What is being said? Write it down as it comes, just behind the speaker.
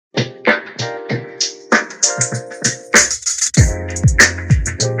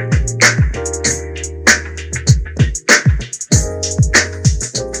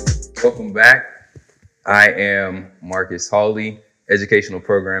Welcome back. I am Marcus Hawley, Educational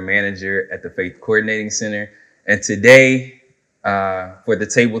Program Manager at the Faith Coordinating Center. And today, for the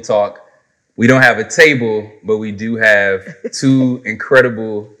table talk, we don't have a table, but we do have two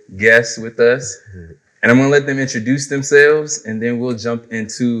incredible guests with us. And I'm going to let them introduce themselves, and then we'll jump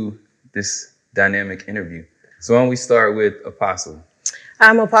into this dynamic interview. So why don't we start with Apostle?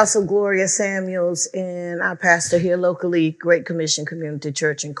 I'm Apostle Gloria Samuels, and I pastor here locally, Great Commission Community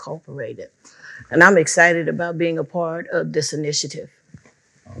Church Incorporated. And I'm excited about being a part of this initiative.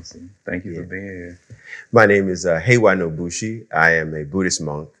 Awesome. Thank you for being here. My name is Heiwa Nobushi. I am a Buddhist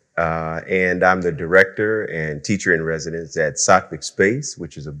monk, and I'm the director and teacher in residence at Sattvic Space,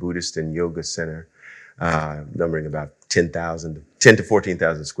 which is a Buddhist and yoga center, numbering about 10 to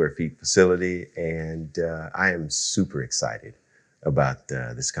 14,000 square feet facility. And I am super excited about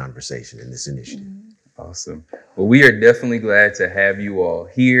this conversation and this initiative. Awesome. Well, we are definitely glad to have you all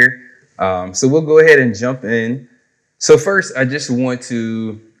here. So we'll go ahead and jump in. So first, I just want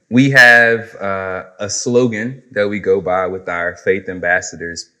we have a slogan that we go by with our Faith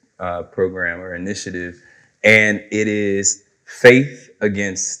Ambassadors program or initiative, and it is Faith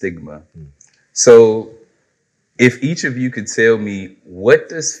Against Stigma. So if each of you could tell me, what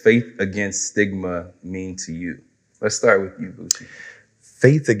does Faith Against Stigma mean to you? Let's start with you, Bushi.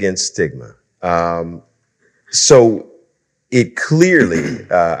 Faith against stigma. So it clearly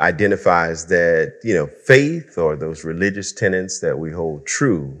identifies that, faith or those religious tenets that we hold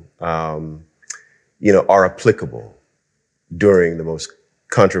true, are applicable during the most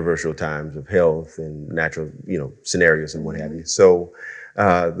controversial times of health and natural, scenarios and what have you. So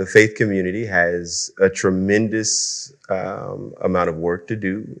the faith community has a tremendous amount of work to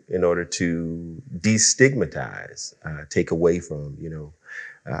do in order to destigmatize, take away from,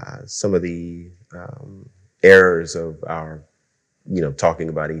 some of the errors of our, talking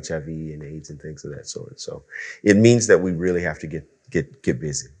about HIV and AIDS and things of that sort. So it means that we really have to get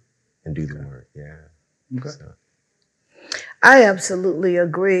busy and do the work. Yeah. Okay. So. I absolutely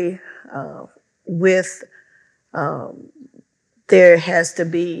agree with there has to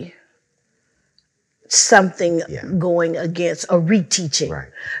be something going against a reteaching. Right.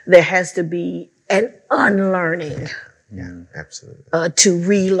 There has to be an unlearning. Yeah, absolutely. To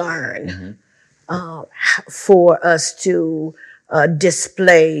relearn, for us to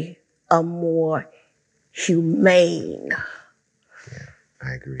display a more humane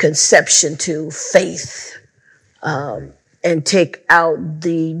I agree. conception to faith, and take out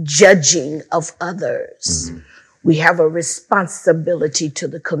the judging of others. We have a responsibility to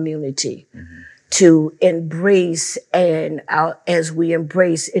the community to embrace, and as we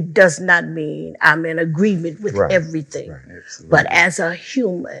embrace, it does not mean I'm in agreement with everything. Right. But as a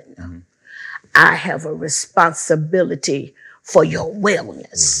human, I have a responsibility for your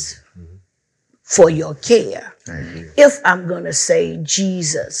wellness, for your care. If I'm going to say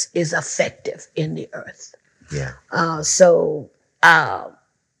Jesus is effective in the earth. Yeah. So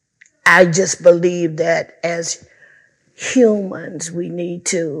I just believe that as humans, we need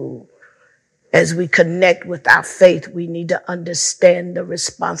to, as we connect with our faith, we need to understand the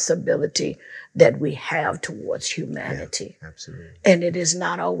responsibility that we have towards humanity. Yeah, absolutely. And it is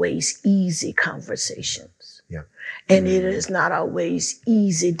not always easy conversations. Yeah. And it is not always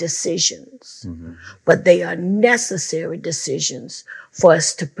easy decisions, but they are necessary decisions for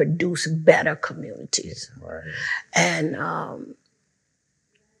us to produce better communities. Right. And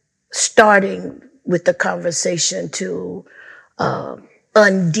starting with the conversation to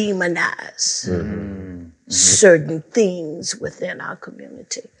undemonize certain things within our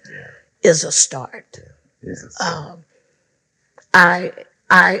community is a start. I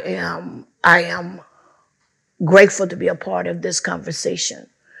am grateful to be a part of this conversation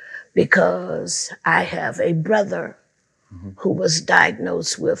because I have a brother who was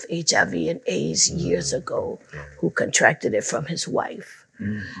diagnosed with HIV and AIDS years ago, who contracted it from his wife.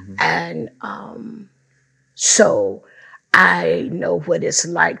 And so I know what it's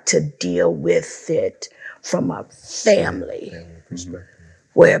like to deal with it from a family perspective,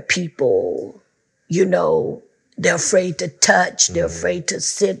 where people, they're afraid to touch, they're afraid to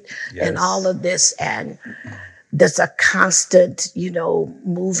sit, and all of this. And there's a constant,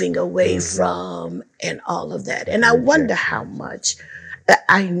 moving away from and all of that. And I wonder how much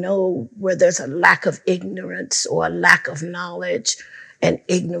I know where there's a lack of ignorance or a lack of knowledge, and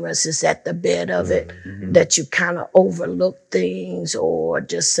ignorance is at the bed of it, that you kind of overlook things or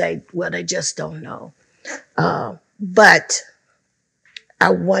just say, well, they just don't know. But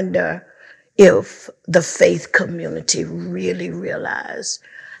I wonder if the faith community really realized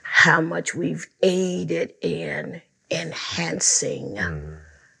how much we've aided in enhancing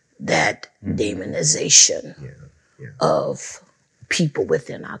that demonization of people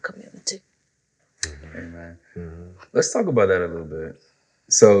within our community. Amen. Let's talk about that a little bit.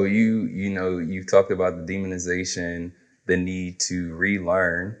 So you've talked about the demonization, the need to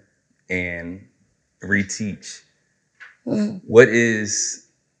relearn and reteach.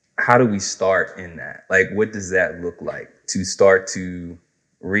 How do we start in that? Like, what does that look like to start to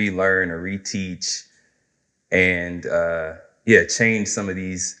relearn or reteach and change some of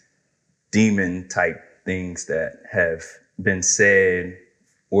these demon type things that have been said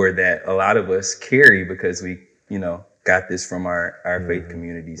or that a lot of us carry because we, got this from our faith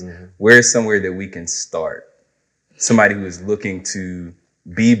communities. Where's somewhere that we can start? Somebody who is looking to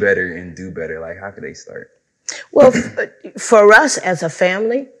be better and do better, like how could they start? Well, for us as a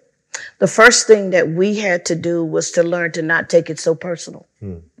family, the first thing that we had to do was to learn to not take it so personal.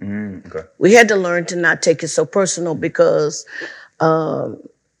 Okay. We had to learn to not take it so personal because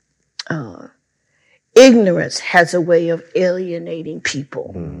ignorance has a way of alienating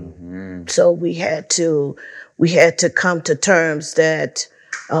people. So we had to come to terms that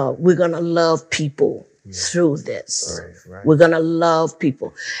we're going to love people through this. Right. We're going to love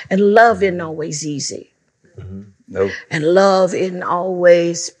people. And love isn't always easy. Nope. And love isn't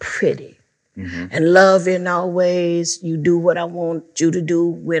always pretty. And love isn't always you do what I want you to do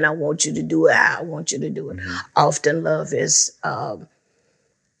when I want you to do it, how I want you to do it. Often love is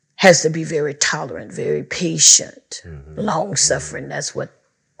has to be very tolerant, very patient, long-suffering. That's what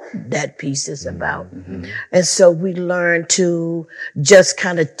that piece is about. And so we learn to just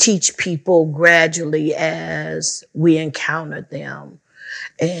kind of teach people gradually as we encounter them.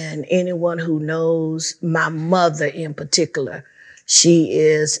 And anyone who knows my mother in particular, she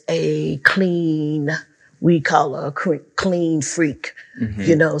is a clean, we call her a clean freak,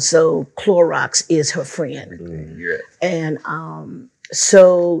 so Clorox is her friend. And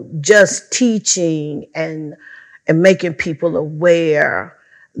so just teaching and making people aware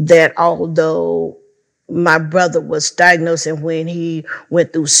that although my brother was diagnosed and when he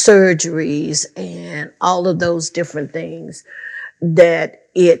went through surgeries and all of those different things, that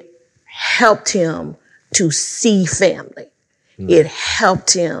it helped him to see family. It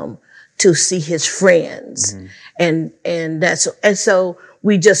helped him to see his friends. And so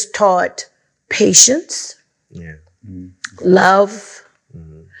we just taught patience, love,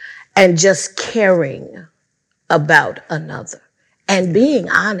 and just caring about another and being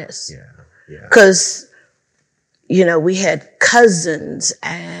honest. Because, we had cousins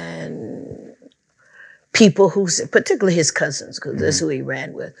and people who said, particularly his cousins, because that's who he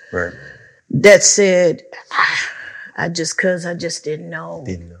ran with, that said, I just didn't know.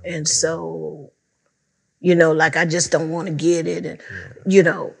 And so, I just don't want to get it. And,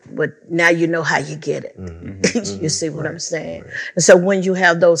 but now you know how you get it. You see what I'm saying? And so when you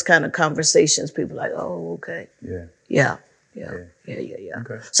have those kind of conversations, people are like, oh, okay. Yeah.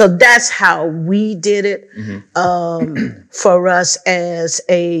 Okay. So that's how we did it for us as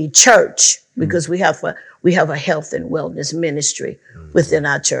a church, because we have a health and wellness ministry within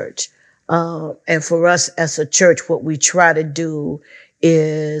our church. And for us as a church, what we try to do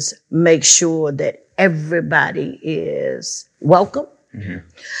is make sure that everybody is welcome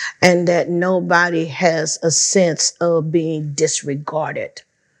and that nobody has a sense of being disregarded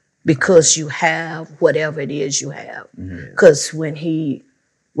because you have whatever it is you have. Because when he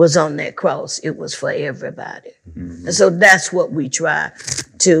was on that cross, it was for everybody. And so that's what we try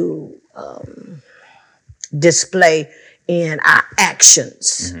to display in our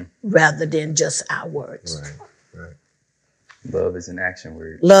actions rather than just our words. Right. Love is an action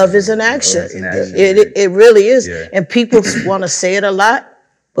word. Love is an action. It really is. And people want to say it a lot,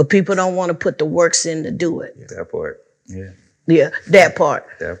 but people don't want to put the works in to do it. That part. That part.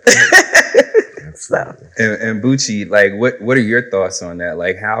 So. And Bucci, like, what are your thoughts on that?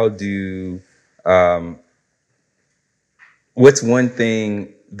 Like, how do, what's one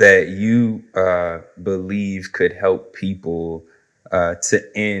thing that you believe could help people to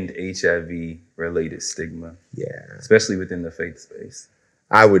end HIV-related stigma? Especially within the faith space.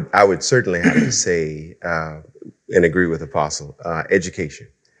 I would certainly have to say and agree with Apostle, education.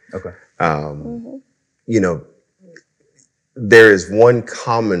 Okay. There is one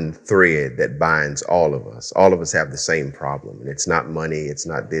common thread that binds all of us. All of us have the same problem, and it's not money, it's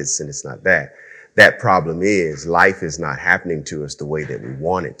not this, and it's not that. That problem is life is not happening to us the way that we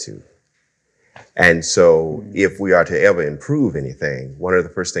want it to. And so if we are to ever improve anything, one of the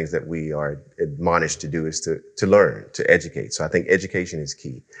first things that we are admonished to do is to learn, to educate. So I think education is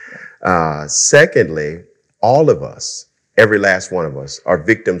key. Secondly, all of us, every last one of us, are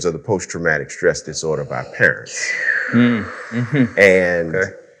victims of the post-traumatic stress disorder of our parents. And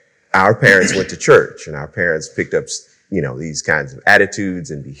our parents went to church, and our parents picked up, these kinds of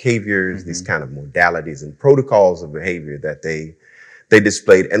attitudes and behaviors, these kind of modalities and protocols of behavior that they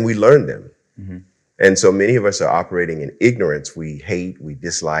displayed, and we learned them. And so many of us are operating in ignorance. We hate, we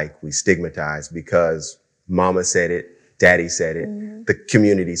dislike, we stigmatize because mama said it, daddy said it, the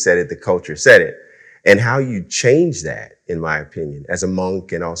community said it, the culture said it. And how you change that, in my opinion, as a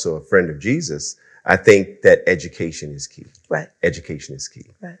monk and also a friend of Jesus, I think that education is key. Right. Education is key.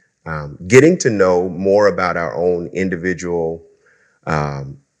 Right. Getting to know more about our own individual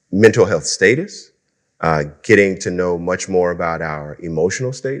mental health status, getting to know much more about our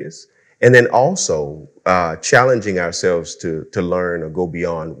emotional status, and then also challenging ourselves to learn or go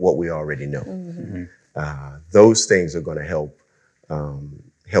beyond what we already know. Those things are going to help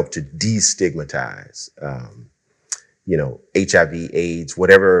to destigmatize, HIV, AIDS,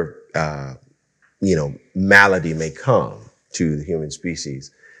 whatever, malady may come to the human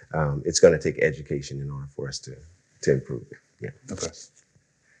species. It's going to take education in order for us to improve it. Yeah. Okay.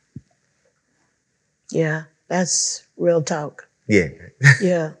 Yeah, that's real talk. Yeah.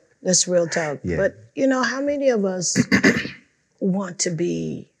 Yeah, that's real talk. Yeah. But, how many of us want to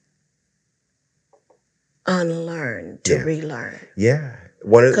be unlearned to relearn? Yeah.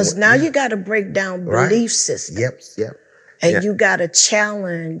 Because now you got to break down belief systems. Yep. And you got to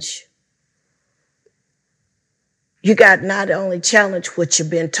challenge. You got not only challenge what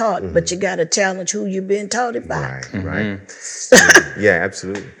you've been taught, but you got to challenge who you've been taught it by. Right. Yeah,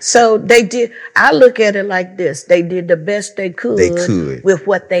 absolutely. So they did. I look at it like this: they did the best they could with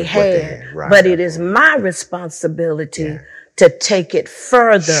what they had, but it is my responsibility to take it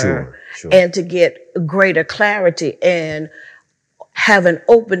further and to get greater clarity and have an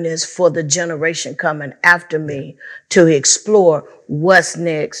openness for the generation coming after me to explore what's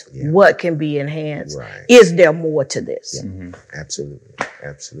next, what can be enhanced. Right. Is there more to this? Yeah.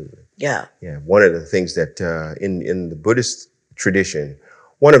 Absolutely. Yeah. Yeah. One of the things that in the Buddhist tradition,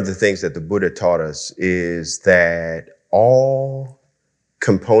 one of the things that the Buddha taught us is that all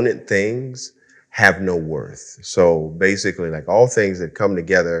component things have no worth. So basically, like all things that come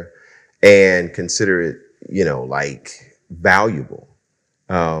together and consider it, like valuable.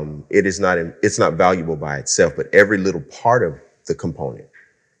 It's not valuable by itself, but every little part of the component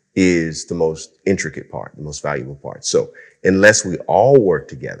is the most intricate part, the most valuable part. So unless we all work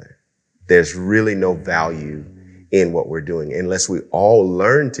together, there's really no value in what we're doing. Unless we all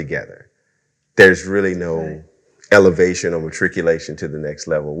learn together, there's really no elevation or matriculation to the next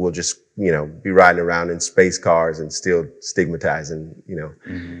level. We'll just, be riding around in space cars and still stigmatizing,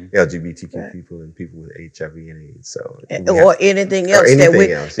 LGBTQ people and people with HIV and AIDS. So, or anything else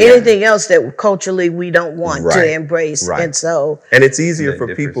anything else that culturally we don't want to embrace. And and it's easier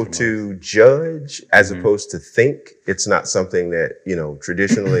for people to judge as opposed to think. It's not something that,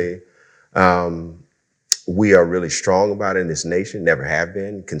 traditionally, we are really strong about in this nation, never have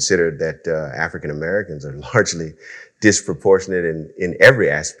been. Consider that African Americans are largely disproportionate in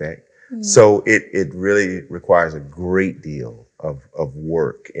every aspect. So it really requires a great deal of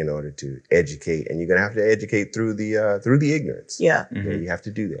work in order to educate, and you're going to have to educate through the ignorance. Yeah. You have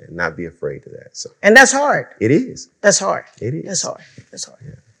to do that and not be afraid of that. So, and that's hard. It is. That's hard. It is. That's hard. That's hard.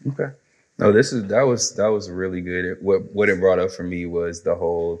 Yeah. Okay. No, that was really good. What it brought up for me was the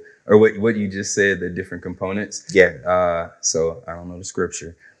whole, or what you just said, the different components. Yeah. So I don't know the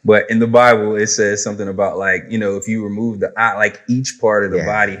scripture, but in the Bible it says something about if you remove the eye, like each part of the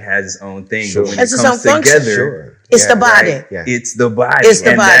body has its own thing. Sure. But when has it its comes own together, it's the body. Right? Yeah. It's the body. It's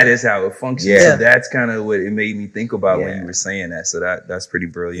the body. That is how it functions. Yeah. So that's kind of what it made me think about when you were saying that. So that's pretty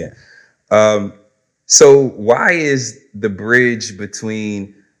brilliant. So why is the bridge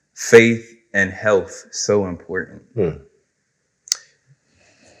between faith and health so important?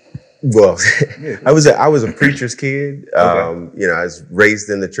 Well, I was a preacher's kid. I was raised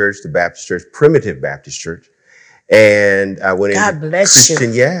in the church, the Baptist church, primitive Baptist church. And I went into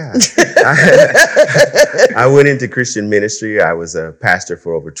Christian. Yeah. I went into Christian ministry. I was a pastor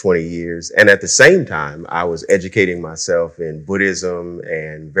for over 20 years. And at the same time, I was educating myself in Buddhism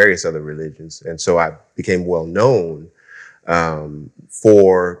and various other religions. And so I became well known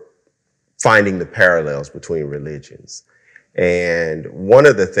for finding the parallels between religions. And one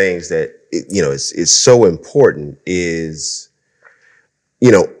of the things that, is so important is,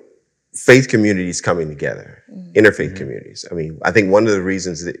 faith communities coming together, interfaith communities. I mean, I think one of the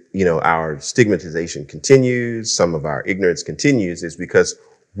reasons that, our stigmatization continues, some of our ignorance continues, is because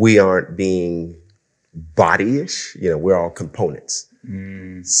we aren't being bodyish. We're all components,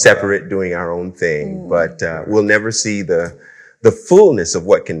 separate, doing our own thing, but we'll never see the fullness of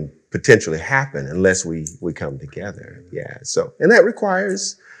what can potentially happen unless we come together. Yeah. So, and that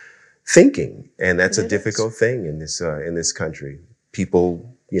requires thinking, and that's a difficult thing in this country. People,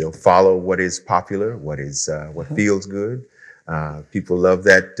 follow what is popular, what feels good. People love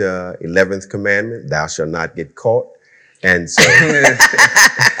that 11th commandment: "Thou shalt not get caught." And so,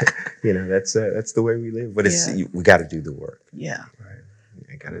 that's the way we live. But we got to do the work. Yeah.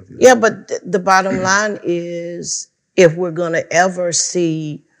 Right. Got to do. Yeah, but the bottom line is, if we're going to ever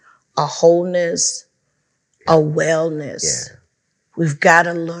see a wholeness, a wellness, we've got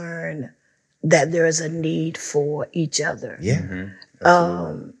to learn that there is a need for each other. Yeah.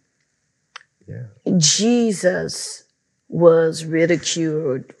 Jesus was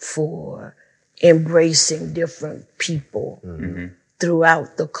ridiculed for embracing different people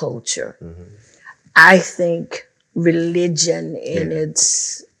throughout the culture. I think religion in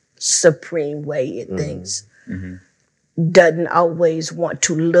its supreme way, it thinks, doesn't always want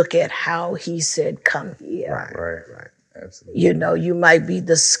to look at how he said, "Come here." Right. Absolutely. You might be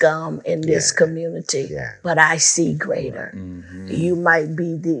the scum in this community, but I see greater. You might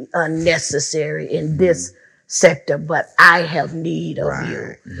be the unnecessary in this sector, but I have need of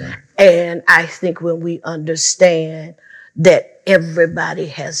you. Right. And I think when we understand that everybody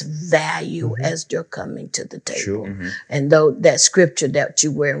has value as they're coming to the table. And though that scripture that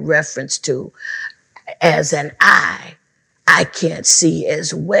you were in reference to, as an eye, I can't see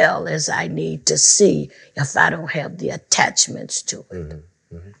as well as I need to see if I don't have the attachments to it.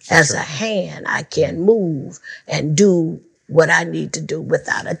 As a hand, I can't move and do what I need to do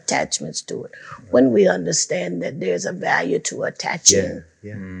without attachments to it. When we understand that there's a value to attaching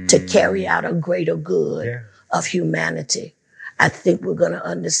to carry out a greater good of humanity, I think we're going to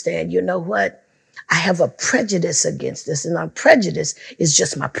understand, you know what? I have a prejudice against this, and my prejudice is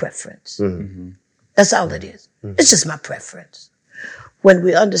just my preference. That's all it is. It's just my preference. When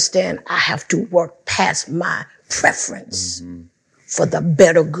we understand I have to work past my preference for the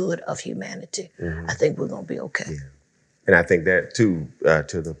better good of humanity, I think we're going to be okay. Yeah. And I think that too,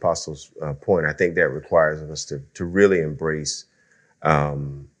 to the apostle's point, I think that requires us to really embrace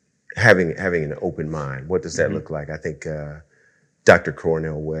having an open mind. What does that look like? I think Dr.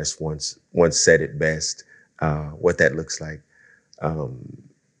 Cornel West once said it best. What that looks like.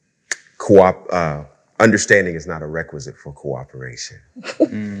 Understanding is not a requisite for cooperation.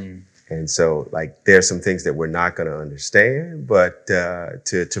 And so, there's some things that we're not going to understand, but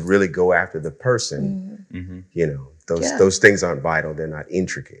to really go after the person, those things aren't vital. They're not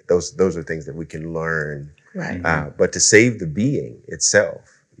intricate. Those are things that we can learn. Right. But to save the being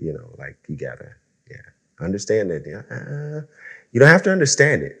itself, you gotta, understand that. You don't have to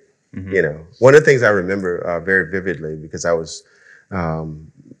understand it. One of the things I remember very vividly, because I was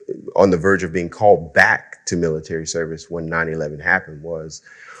on the verge of being called back to military service when 9/11 happened, was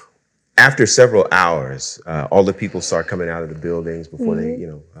after several hours, all the people start coming out of the buildings before they,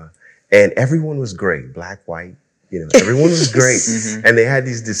 and everyone was great, black, white, everyone was great. And they had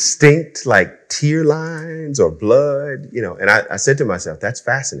these distinct tear lines or blood, and I said to myself, that's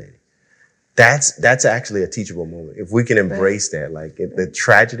fascinating. That's actually a teachable moment. If we can embrace that, the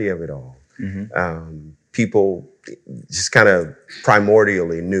tragedy of it all, people just kind of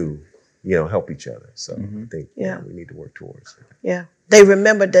primordially knew, help each other. So I think we need to work towards it. Yeah. They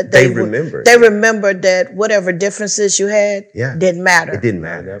remembered that they remembered that whatever differences you had didn't matter. It didn't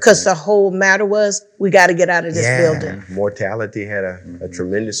matter. Because the whole matter was, we got to get out of this building. Mortality had a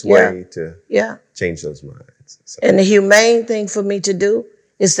tremendous way to change those minds. So. And the humane thing for me to do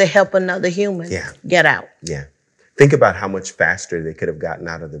is to help another human get out. Yeah. Think about how much faster they could have gotten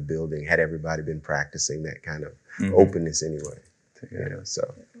out of the building had everybody been practicing that kind of openness anyway.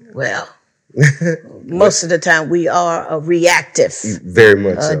 Well, most of the time we are a reactive very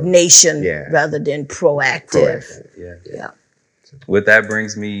much nation rather than proactive. Yeah. What that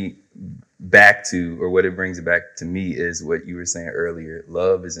brings me back to, or what it brings back to me, is what you were saying earlier.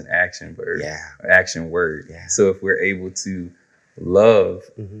 Love is an action verb, action word. Yeah. So if we're able to love,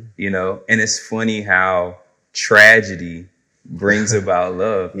 and it's funny how tragedy brings about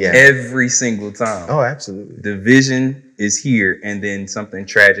love every single time. Oh, absolutely. Division is here, and then something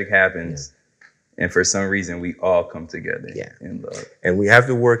tragic happens. And for some reason, we all come together in love. And we have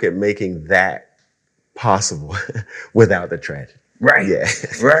to work at making that possible without the tragedy. Right. Yeah.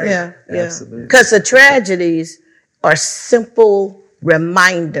 Right. Yeah. Absolutely. Because the tragedies are simple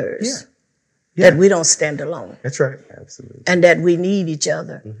reminders that we don't stand alone. That's right. Absolutely. And that we need each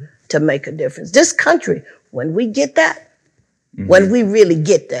other to make a difference. This country, when we get that, when we really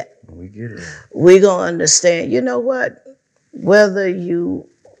get that, We get it. we're going to understand, you know what? Whether you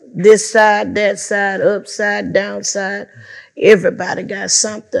this side, that side, upside, downside, everybody got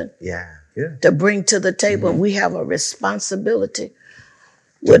something Yeah. to bring to the table. And we have a responsibility.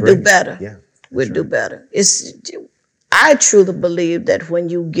 We'll do better. Yeah. We'll do better. I truly believe that when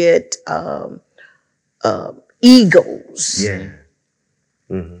you get egos Yeah.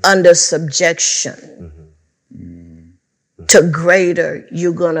 under subjection to greater,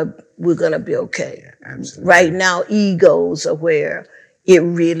 we're gonna be okay. Absolutely. Right now, egos are where it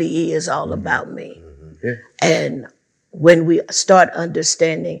really is all about me. Yeah. And when we start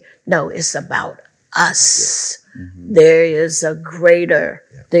understanding, no, it's about us. There is a greater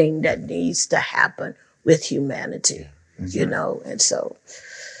thing that needs to happen with humanity, you know, and so.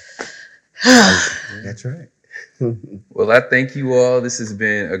 That's right. Well, I thank you all. This has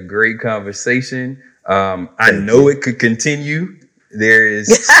been a great conversation. I know it could continue. There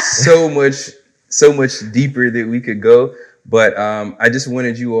is so much deeper that we could go. But I just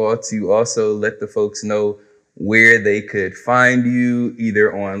wanted you all to also let the folks know where they could find you,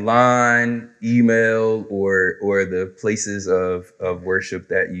 either online, email, or the places of worship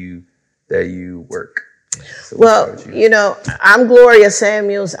that you work. So Well, you know, I'm Gloria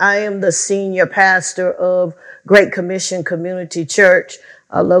Samuels. I am the senior pastor of Great Commission Community Church,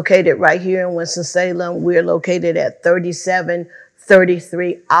 located right here in Winston-Salem. We're located at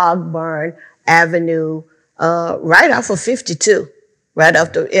 3733 Ogburn Avenue, right off of 52, right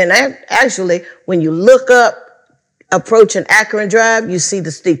after. And actually, when you look up approaching Akron Drive, you see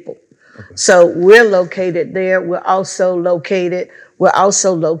the steeple. Okay. So we're located there. We're also located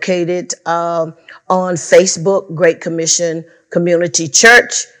on Facebook, Great Commission Community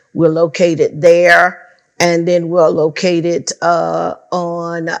Church. We're located there. And then we're located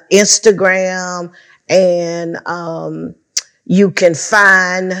on Instagram, and you can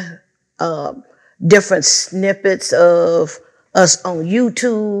find different snippets of us on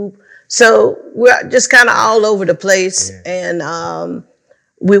YouTube. So we're just kind of all over the place. And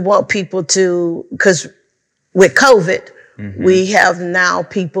we want people to, because with COVID, we have now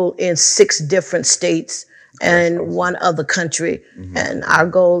people in 6 different states and 1 other country. And our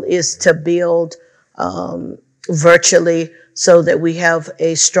goal is to build virtually so that we have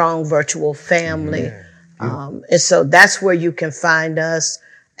a strong virtual family. And so that's where you can find us.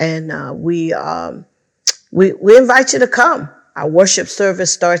 And we invite you to come. Our worship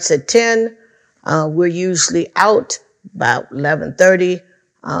service starts at 10. We're usually out about 11:30.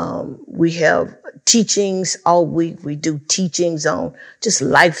 We have teachings all week. We do teachings on just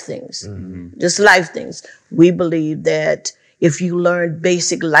life things, just life things. We believe that if you learn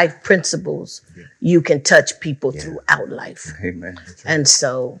basic life principles, you can touch people throughout life. Amen. And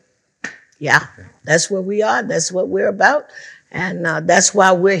so, that's where we are. That's what we're about. And that's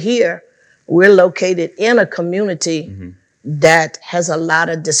why we're here. We're located in a community that has a lot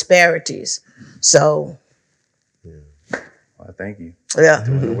of disparities. So, Well, thank you. yeah.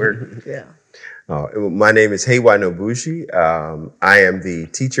 Doing the work. Yeah. My name is Heiwa Nobushi. I am the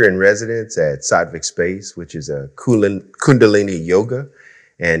teacher in residence at Sattvic Space, which is a Kundalini yoga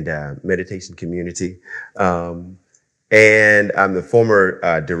and meditation community. And I'm the former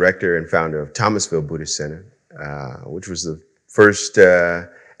director and founder of Thomasville Buddhist Center, which was the first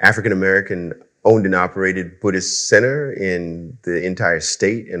African-American owned and operated Buddhist center in the entire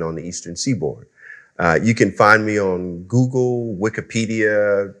state and on the Eastern Seaboard. You can find me on Google,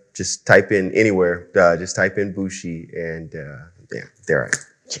 Wikipedia. Just type in anywhere. Just type in Bushi, and there I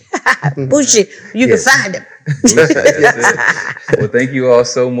am. Bushi, you can find him. Well, thank you all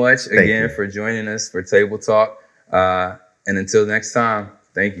so much again for joining us for Table Talk. And until next time,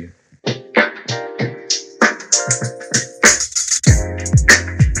 thank you.